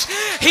 years,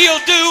 he'll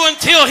do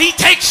until he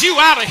takes you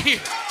out of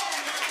here.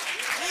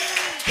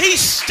 He's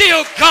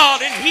still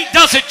God and he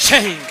doesn't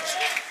change.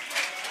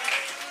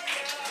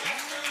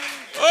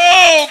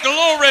 Oh,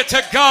 glory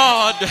to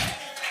God.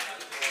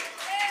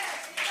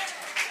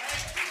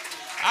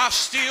 I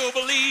still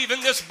believe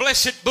in this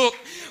blessed book.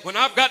 When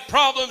I've got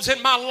problems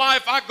in my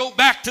life, I go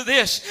back to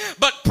this.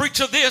 But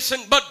preacher this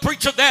and but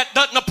preacher that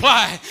doesn't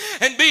apply.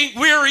 And being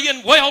weary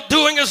and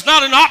well-doing is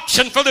not an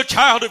option for the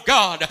child of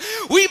God.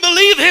 We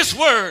believe his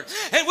word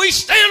and we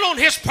stand on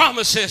his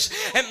promises.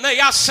 And may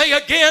I say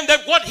again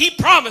that what he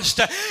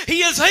promised,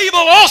 he is able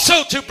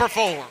also to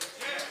perform.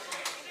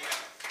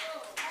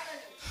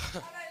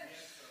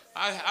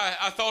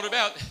 I thought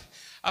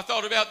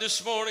about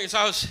this morning as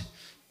I was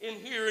in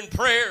here in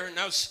prayer and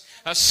I was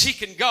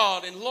seeking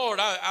God. And Lord,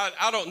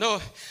 I don't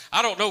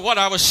know what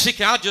I was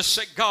seeking. I just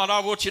said, God, I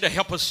want you to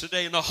help us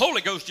today. And the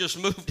Holy Ghost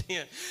just moved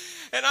in.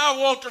 And I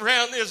walked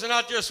around this and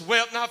I just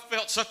wept and I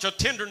felt such a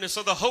tenderness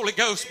of the Holy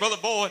Ghost, Brother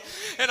Boyd.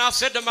 And I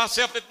said to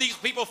myself, if these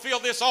people feel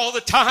this all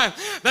the time,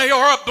 they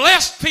are a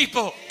blessed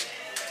people.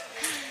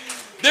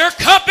 Their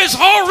cup is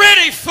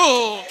already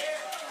full.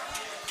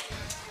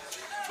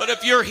 But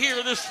if you're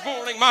here this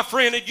morning, my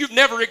friend, and you've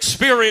never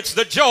experienced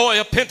the joy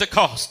of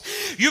Pentecost,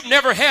 you've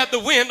never had the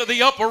wind of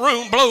the upper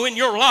room blow in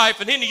your life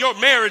and into your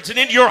marriage and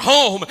into your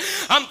home,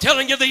 I'm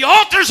telling you, the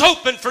altar's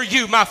open for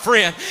you, my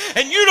friend.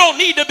 And you don't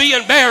need to be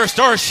embarrassed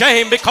or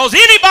ashamed, because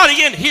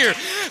anybody in here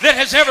that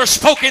has ever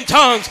spoken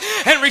tongues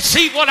and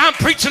received what I'm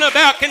preaching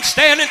about can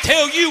stand and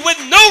tell you with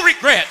no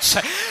regrets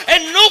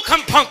and no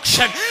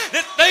compunction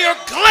that they are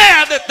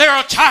glad that they're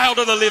a child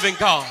of the living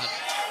God.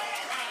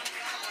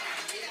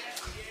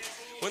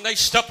 When they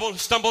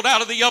stumbled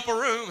out of the upper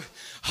room,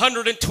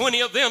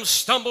 120 of them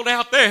stumbled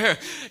out there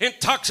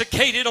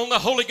intoxicated on the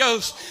Holy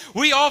Ghost.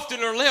 We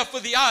often are left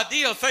with the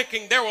idea of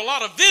thinking there were a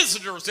lot of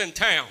visitors in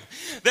town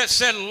that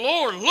said,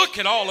 Lord, look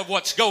at all of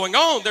what's going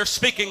on. They're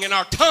speaking in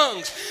our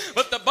tongues.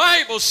 But the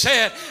Bible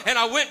said, and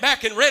I went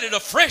back and read it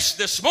afresh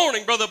this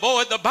morning, Brother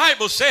Boyd, the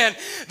Bible said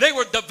they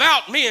were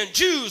devout men,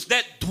 Jews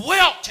that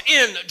dwelt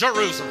in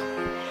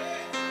Jerusalem.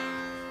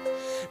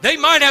 They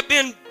might have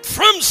been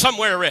from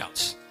somewhere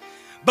else,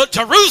 but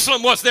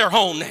Jerusalem was their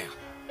home now.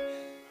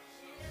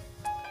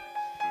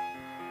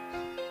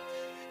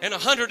 And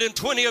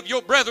 120 of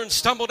your brethren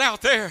stumbled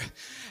out there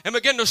and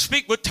began to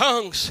speak with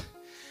tongues.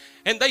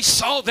 And they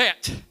saw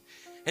that.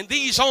 And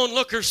these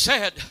onlookers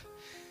said,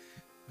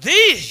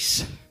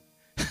 these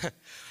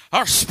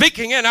are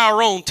speaking in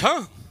our own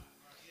tongue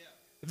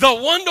the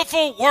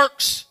wonderful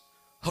works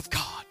of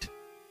God.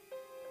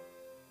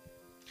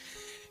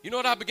 You know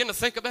what I began to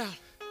think about?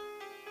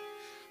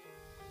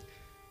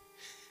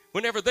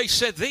 Whenever they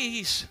said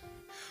these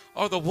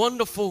are the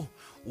wonderful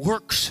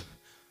works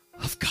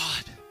of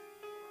God.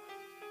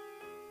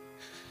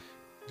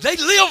 They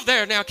lived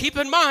there. Now keep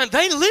in mind,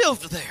 they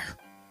lived there.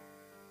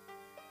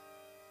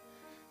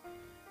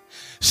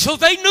 So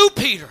they knew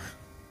Peter.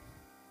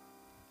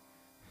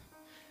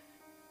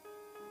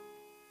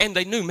 And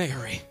they knew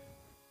Mary.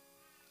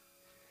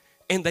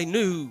 And they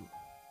knew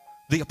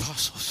the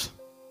apostles.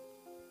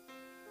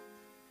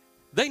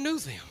 They knew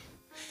them.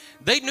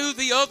 They knew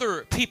the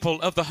other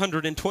people of the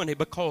 120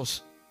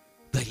 because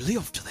they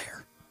lived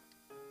there.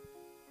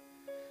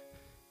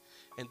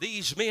 And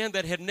these men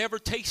that had never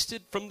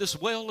tasted from this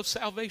well of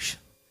salvation,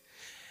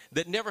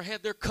 that never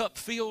had their cup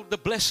filled the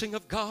blessing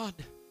of God,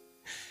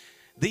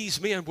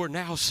 these men were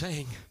now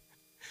saying,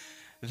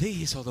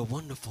 these are the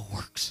wonderful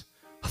works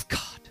of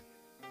God.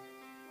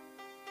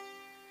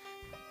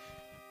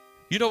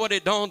 You know what,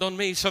 it dawned on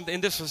me, something,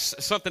 and this is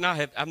something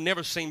I've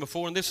never seen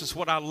before, and this is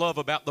what I love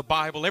about the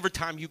Bible. Every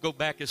time you go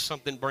back is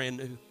something brand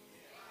new.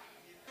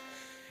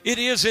 It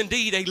is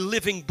indeed a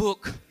living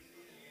book.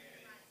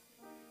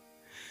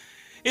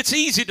 It's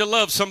easy to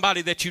love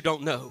somebody that you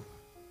don't know.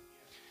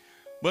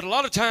 But a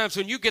lot of times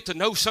when you get to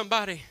know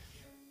somebody,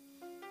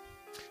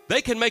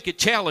 they can make it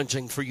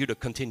challenging for you to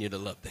continue to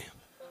love them.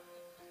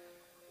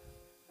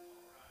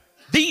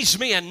 These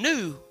men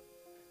knew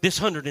this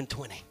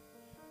 120.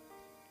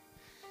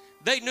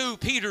 They knew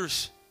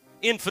Peter's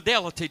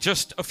infidelity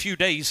just a few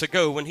days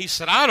ago when he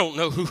said, I don't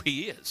know who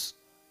he is.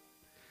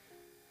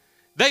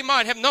 They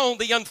might have known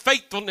the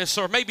unfaithfulness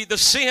or maybe the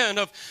sin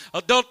of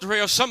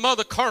adultery or some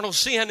other carnal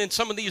sin in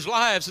some of these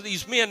lives of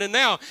these men. And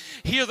now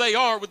here they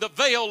are with the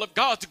veil of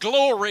God's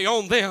glory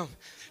on them,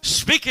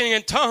 speaking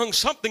in tongues,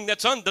 something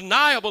that's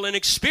undeniable, an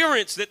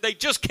experience that they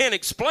just can't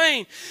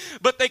explain.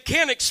 But they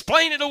can't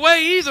explain it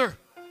away either.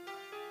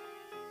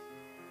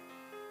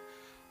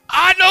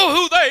 I know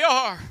who they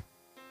are.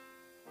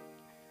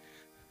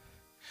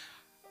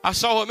 I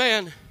saw a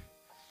man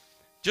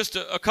just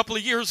a couple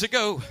of years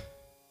ago.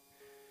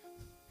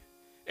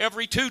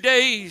 Every 2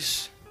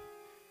 days,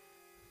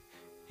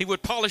 he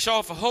would polish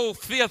off a whole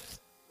fifth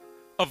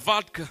of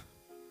vodka.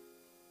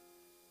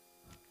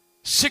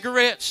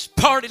 Cigarettes,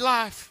 party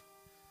life,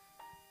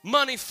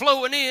 money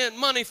flowing in,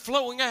 money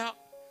flowing out.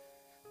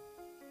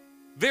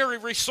 Very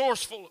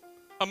resourceful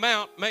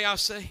amount, may I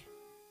say.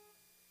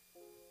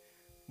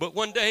 But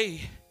one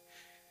day,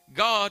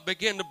 God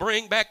began to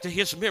bring back to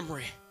his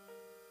memory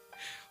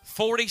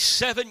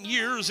 47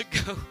 years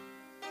ago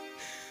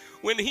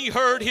when he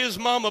heard his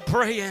mama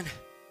praying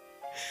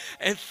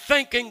and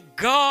thanking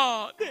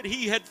God that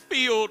he had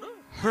filled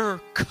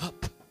her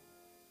cup.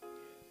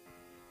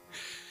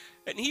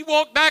 And he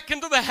walked back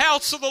into the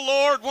house of the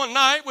Lord one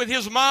night with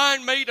his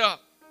mind made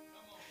up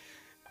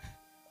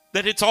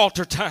that it's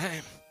altar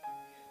time.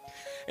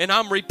 And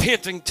I'm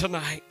repenting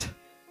tonight.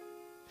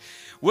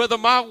 Whether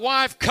my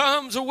wife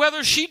comes or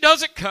whether she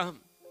doesn't come,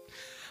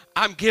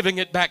 I'm giving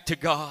it back to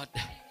God.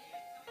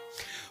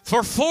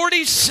 For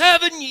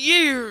 47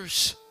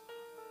 years,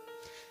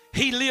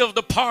 he lived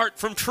apart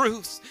from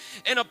truth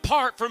and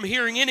apart from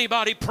hearing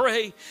anybody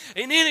pray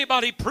and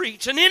anybody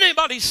preach and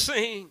anybody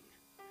sing.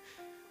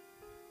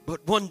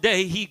 But one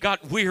day he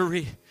got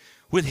weary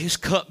with his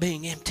cup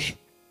being empty.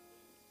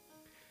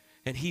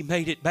 And he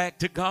made it back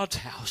to God's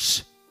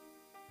house.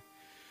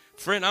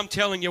 Friend, I'm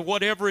telling you,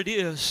 whatever it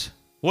is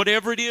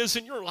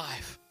in your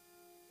life,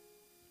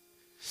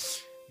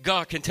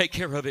 God can take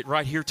care of it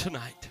right here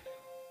tonight.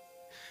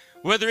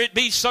 Whether it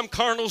be some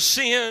carnal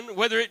sin,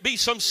 whether it be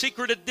some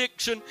secret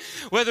addiction,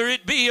 whether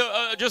it be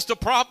just a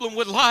problem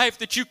with life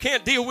that you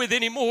can't deal with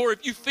anymore,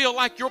 if you feel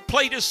like your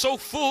plate is so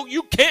full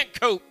you can't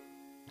cope,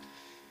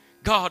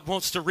 God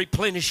wants to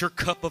replenish your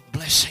cup of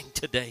blessing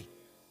today.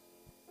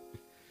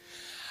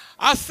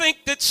 I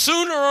think that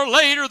sooner or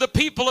later the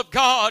people of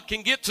God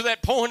can get to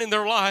that point in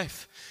their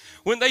life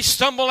when they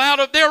stumble out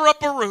of their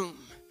upper room.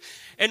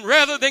 And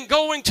rather than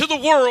going to the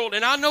world,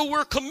 and I know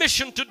we're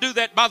commissioned to do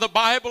that by the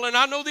Bible, and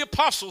I know the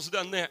apostles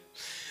done that.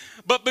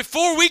 But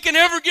before we can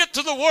ever get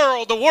to the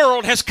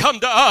world has come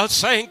to us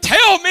saying,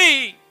 tell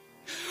me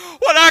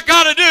what I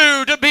got to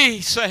do to be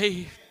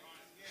saved.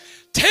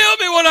 Tell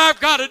me what I've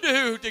got to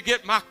do to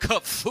get my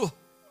cup full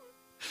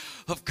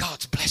of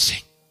God's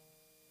blessing.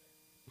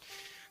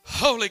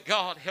 Holy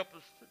God, help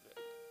us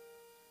today.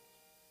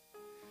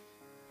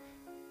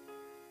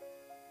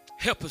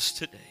 Help us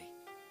today.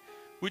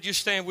 Would you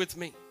stand with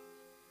me?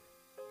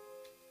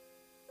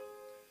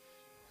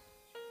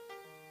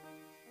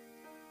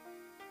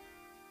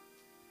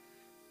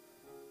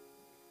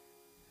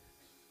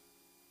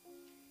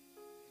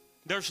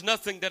 There's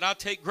nothing that I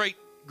take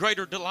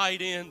greater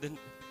delight in than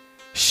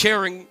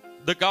sharing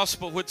the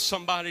gospel with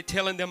somebody,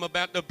 telling them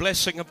about the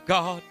blessing of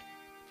God.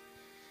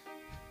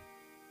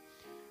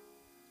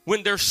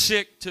 When they're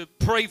sick, to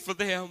pray for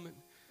them and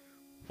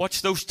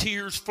watch those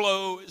tears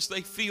flow as they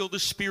feel the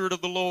Spirit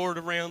of the Lord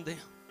around them.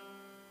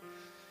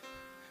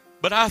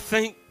 But I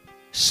think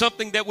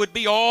something that would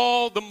be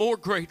all the more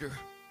greater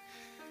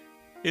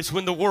is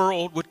when the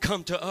world would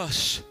come to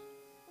us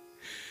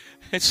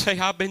and say,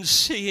 I've been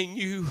seeing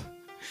you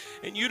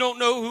and you don't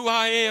know who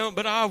I am,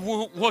 but I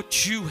want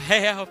what you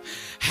have.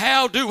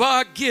 How do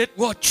I get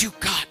what you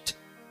got?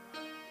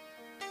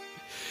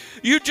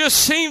 You just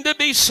seem to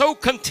be so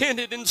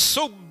contented and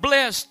so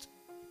blessed.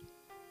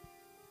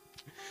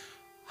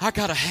 I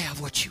got to have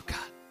what you got.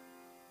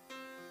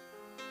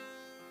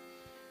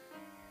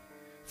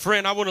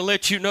 Friend, I want to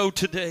let you know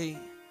today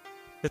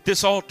that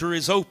this altar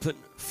is open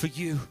for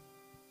you.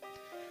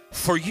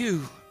 For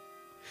you.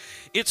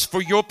 It's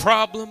for your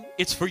problem.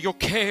 It's for your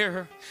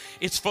care.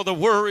 It's for the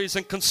worries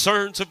and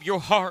concerns of your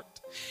heart.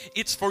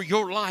 It's for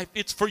your life.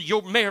 It's for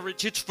your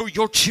marriage. It's for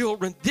your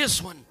children.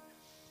 This one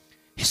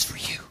is for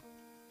you.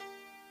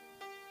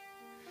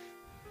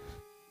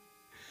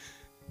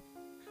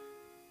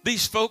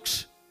 These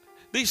folks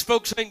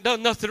ain't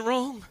done nothing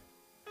wrong.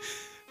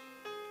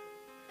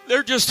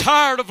 They're just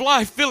tired of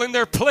life filling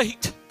their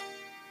plate.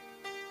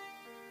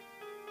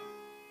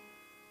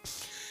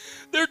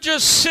 They're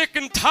just sick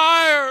and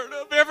tired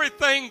of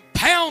everything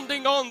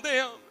pounding on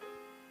them.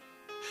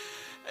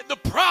 And the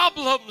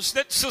problems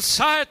that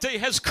society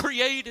has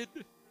created,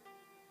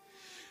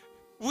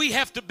 we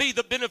have to be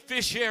the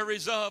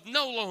beneficiaries of.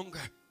 No longer.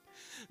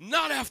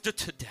 Not after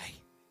today.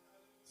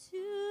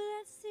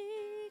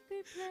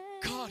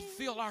 God,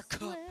 fill our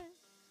cup.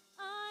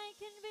 I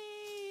can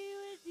be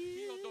with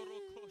you.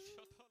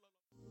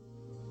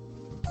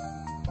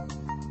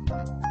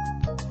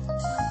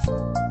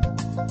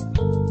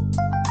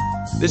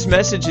 This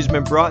message has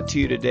been brought to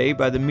you today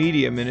by the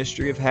media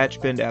ministry of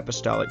Hatchbend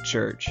Apostolic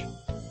Church.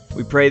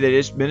 We pray that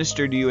it's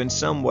ministered to you in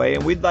some way,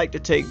 and we'd like to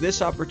take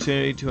this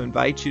opportunity to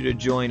invite you to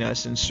join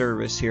us in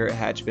service here at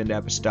Hatchbend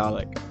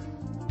Apostolic.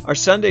 Our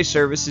Sunday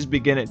services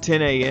begin at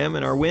 10 a.m.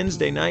 and our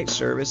Wednesday night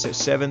service at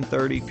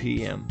 7:30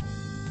 p.m.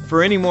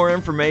 For any more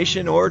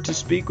information or to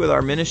speak with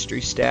our ministry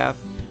staff,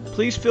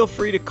 please feel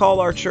free to call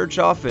our church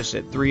office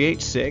at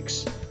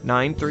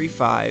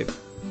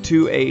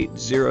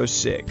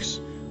 386-935-2806,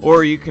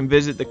 or you can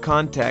visit the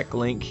contact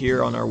link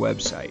here on our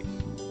website.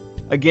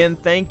 Again,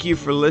 thank you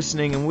for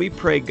listening, and we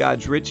pray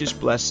God's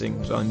richest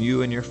blessings on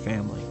you and your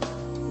family.